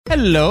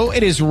Hello,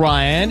 it is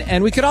Ryan,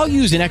 and we could all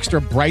use an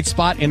extra bright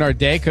spot in our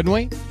day, couldn't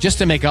we? Just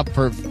to make up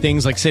for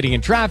things like sitting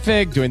in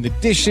traffic, doing the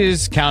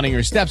dishes, counting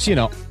your steps, you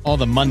know, all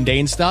the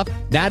mundane stuff.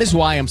 That is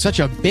why I'm such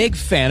a big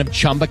fan of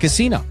Chumba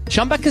Casino.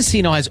 Chumba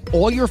Casino has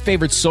all your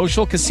favorite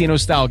social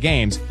casino-style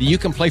games that you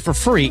can play for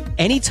free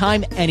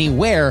anytime,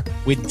 anywhere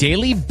with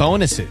daily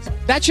bonuses.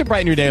 That should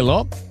brighten your day a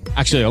little.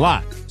 Actually, a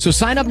lot. So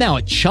sign up now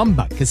at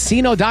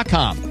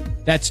ChumbaCasino.com.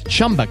 That's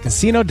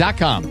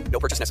ChumbaCasino.com. No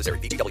purchase necessary.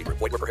 VGW Group.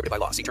 Void where prohibited by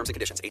law. See terms and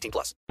conditions. 18+.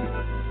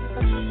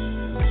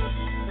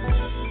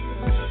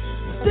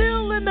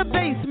 Still in the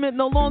basement,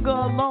 no longer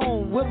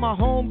alone, with my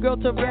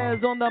homegirl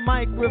Terez on the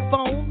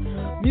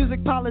microphone.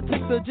 Music,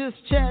 politics, or just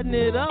chatting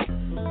it up.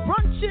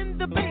 Brunch in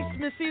the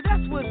basement, see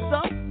that's what's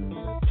up.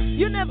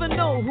 You never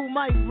know who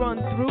might run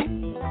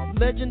through.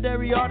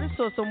 Legendary artist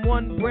or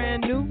someone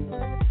brand new.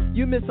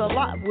 You miss a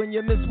lot when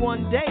you miss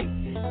one day.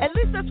 At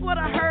least that's what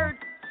I heard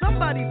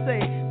somebody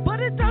say, but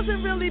it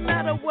doesn't really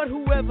matter what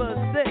whoever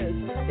says.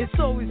 It's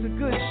always a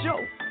good show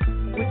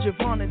with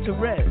JaVonne and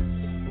Terez.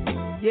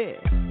 Yeah,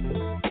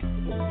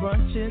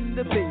 Brunch in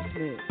the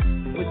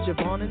basement with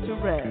JaVonne and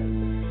Terez.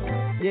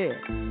 Yeah,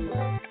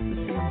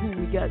 let's see who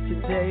we got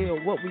today or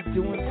what we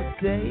doing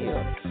today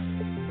or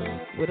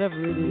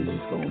whatever it is,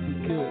 it's gonna be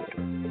good.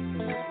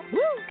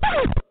 Woo!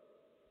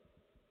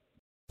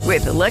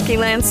 With the Lucky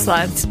Land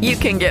Slots, you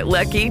can get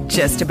lucky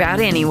just about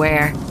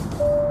anywhere.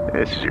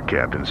 This is your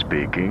captain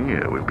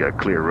speaking. We've got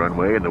clear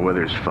runway and the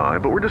weather's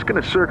fine, but we're just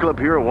going to circle up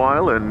here a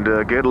while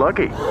and get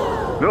lucky.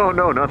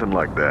 No, nothing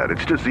like that.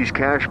 It's just these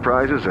cash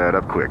prizes add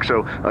up quick.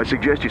 So I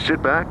suggest you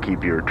sit back,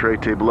 keep your tray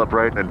table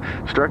upright, and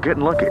start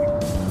getting lucky.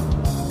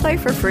 Play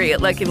for free at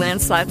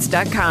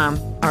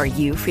LuckyLandSlots.com. Are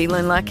you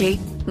feeling lucky?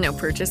 No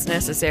purchase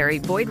necessary.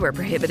 Void where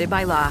prohibited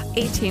by law.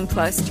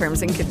 18+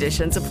 terms and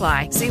conditions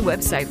apply. See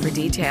website for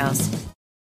details.